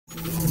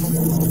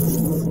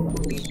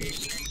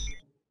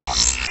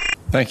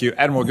Thank you.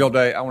 Admiral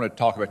Gilday, I want to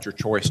talk about your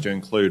choice to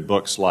include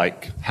books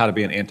like How to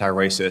Be an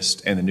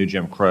Anti-Racist and The New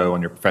Jim Crow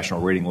on your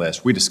professional reading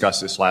list. We discussed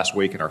this last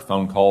week in our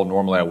phone call.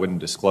 Normally, I wouldn't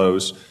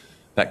disclose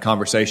that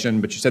conversation,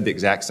 but you said the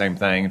exact same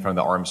thing in front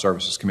of the Armed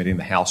Services Committee in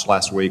the House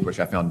last week, which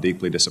I found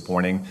deeply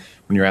disappointing.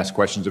 When you're asked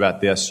questions about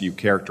this, you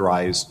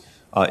characterized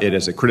it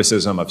as a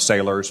criticism of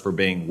sailors for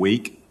being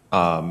weak.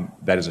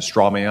 That is a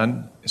straw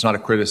man. It's not a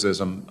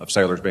criticism of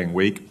sailors being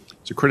weak.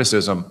 It's a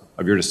criticism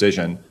of your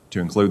decision to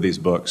include these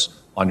books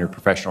on your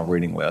professional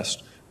reading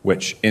list,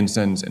 which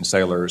ensigns and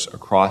sailors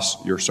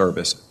across your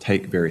service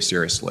take very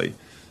seriously.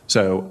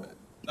 So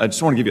I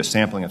just want to give you a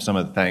sampling of some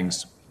of the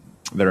things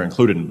that are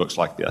included in books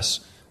like this.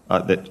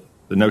 That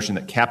the notion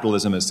that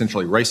capitalism is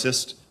essentially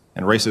racist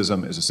and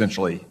racism is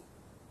essentially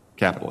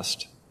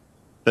capitalist.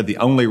 That the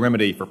only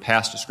remedy for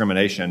past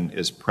discrimination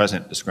is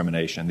present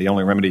discrimination. The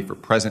only remedy for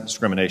present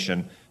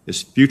discrimination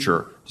is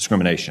future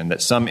discrimination.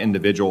 That some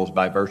individuals,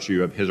 by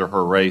virtue of his or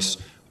her race,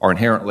 are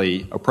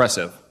inherently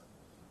oppressive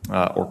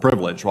or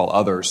privileged, while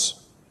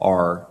others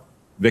are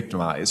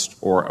victimized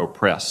or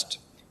oppressed.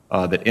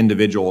 That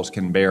individuals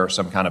can bear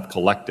some kind of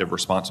collective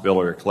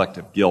responsibility or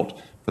collective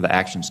guilt for the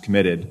actions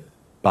committed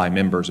by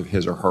members of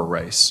his or her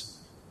race.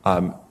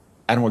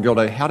 Admiral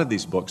Gilday, how did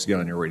these books get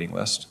on your reading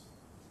list?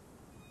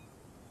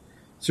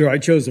 Sir, I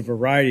chose a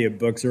variety of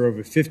books. There are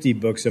over 50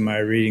 books on my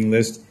reading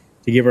list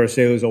to give our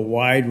sailors a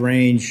wide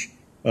range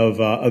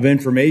of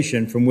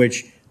information from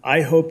which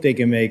I hope they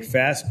can make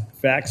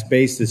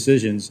facts-based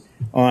decisions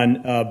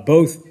on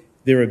both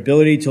their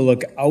ability to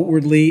look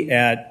outwardly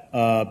at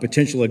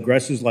potential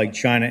aggressors like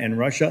China and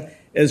Russia,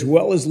 as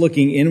well as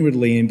looking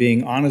inwardly and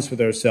being honest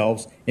with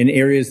ourselves in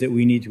areas that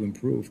we need to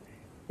improve.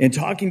 In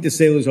talking to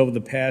sailors over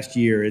the past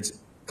year, it's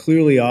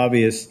clearly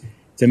obvious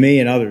to me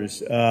and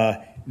others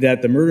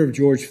that the murder of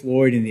George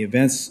Floyd and the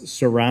events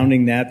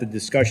surrounding that, the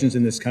discussions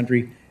in this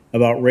country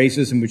about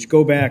racism, which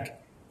go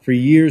back for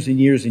years and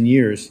years and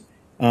years,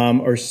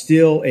 are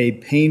still a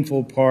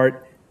painful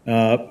part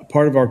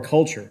of our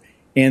culture,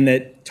 and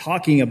that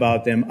talking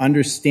about them,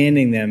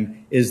 understanding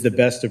them, is the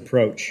best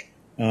approach,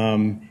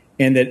 and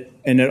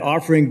that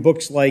offering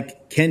books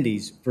like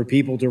Kendi's for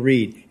people to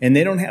read, and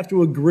they don't have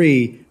to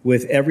agree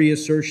with every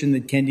assertion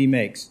that Kendi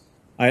makes.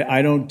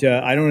 I don't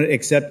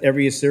accept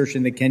every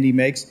assertion that Kendi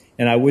makes,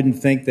 and I wouldn't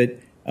think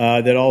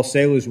that all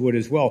sailors would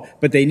as well.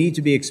 But they need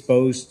to be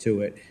exposed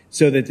to it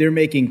so that they're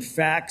making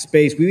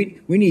facts-based.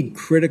 We need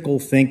critical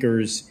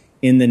thinkers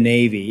in the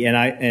Navy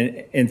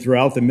and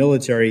throughout the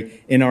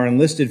military, in our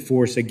enlisted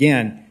force,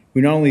 again, who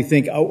not only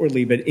think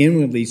outwardly but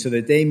inwardly, so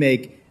that they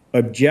make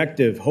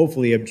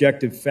hopefully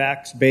objective,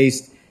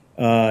 facts-based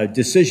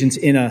decisions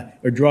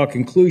or draw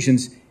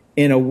conclusions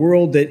in a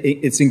world that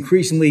it's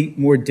increasingly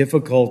more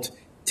difficult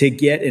to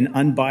get an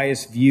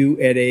unbiased view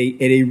at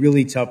a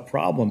really tough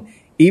problem.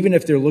 Even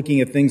if they're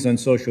looking at things on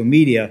social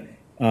media,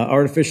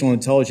 artificial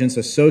intelligence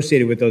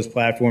associated with those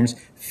platforms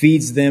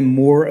feeds them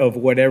more of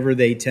whatever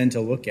they tend to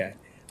look at.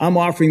 I'm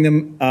offering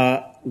them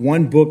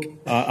one book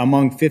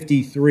among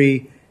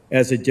 53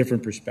 as a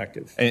different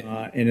perspective.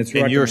 And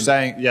you're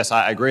saying, yes,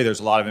 I agree,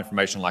 there's a lot of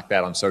information like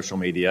that on social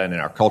media and in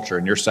our culture,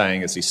 and you're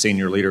saying, as the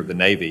senior leader of the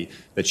Navy,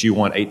 that you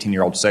want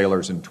 18-year-old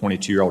sailors and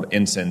 22-year-old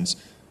ensigns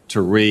to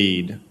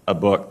read a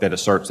book that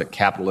asserts that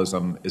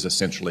capitalism is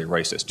essentially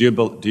racist.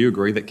 Do you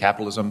agree that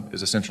capitalism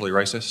is essentially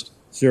racist?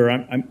 Sir,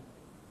 I'm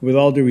with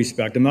all due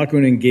respect, I'm not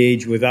going to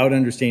engage without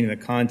understanding the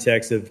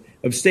context of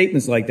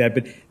statements like that,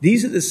 but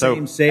these are the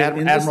same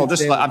sailors. Admiral,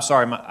 I'm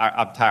sorry,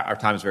 our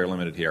time is very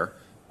limited here.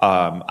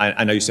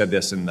 I know you said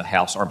this in the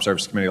House Armed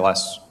Services Committee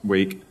last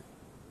week.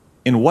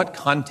 In what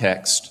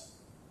context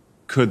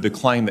could the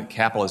claim that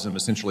capitalism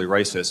is essentially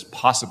racist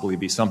possibly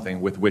be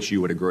something with which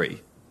you would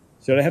agree?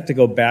 So I have to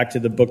go back to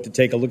the book to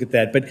take a look at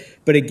that.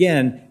 But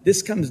again,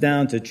 this comes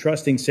down to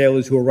trusting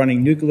sailors who are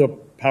running nuclear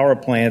power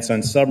plants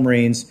on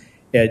submarines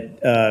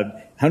at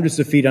hundreds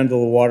of feet under the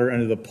water,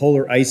 under the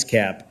polar ice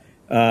cap,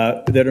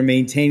 that are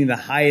maintaining the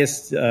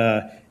highest,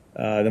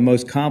 the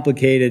most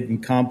complicated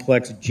and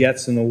complex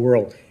jets in the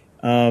world.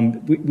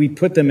 We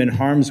put them in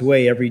harm's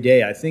way every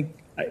day. I think,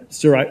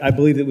 sir, I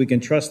believe that we can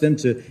trust them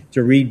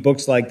to read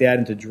books like that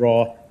and to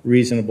draw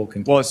reasonable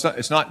conclusions. Well,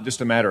 it's not just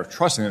a matter of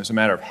trusting them, it's a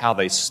matter of how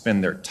they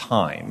spend their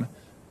time.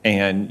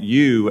 And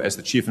you, as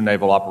the Chief of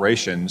Naval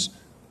Operations,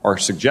 are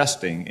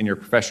suggesting in your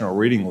professional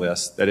reading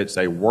list that it's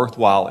a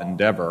worthwhile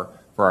endeavor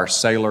for our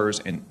sailors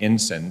and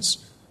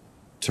ensigns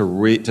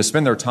to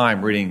spend their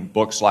time reading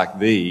books like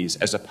these,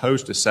 as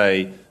opposed to,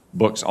 say,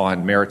 books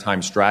on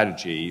maritime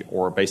strategy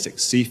or basic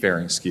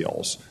seafaring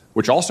skills,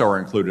 which also are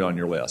included on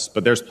your list.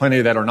 But there's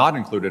plenty that are not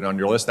included on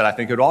your list that I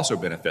think would also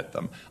benefit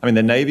them. I mean,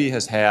 the Navy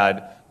has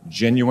had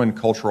genuine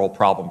cultural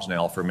problems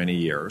now for many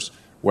years,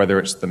 whether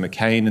it's the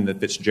McCain and the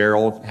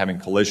Fitzgerald having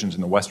collisions in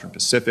the Western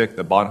Pacific,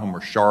 the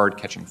Bonhoeffer Shard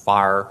catching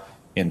fire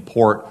in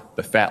port,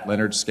 the Fat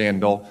Leonard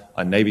scandal,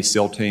 a Navy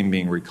SEAL team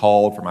being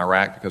recalled from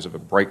Iraq because of a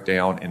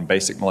breakdown in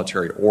basic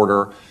military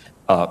order,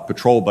 a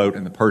patrol boat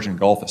in the Persian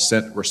Gulf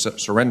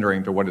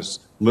surrendering to what is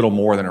little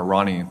more than an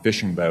Iranian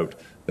fishing boat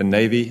The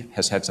Navy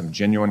has had some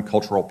genuine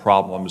cultural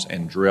problems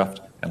and drift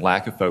and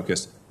lack of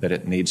focus that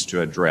it needs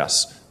to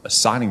address.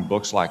 Assigning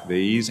books like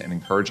these and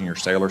encouraging your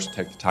sailors to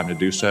take the time to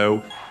do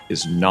so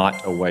is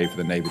not a way for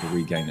the Navy to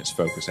regain its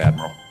focus,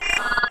 Admiral.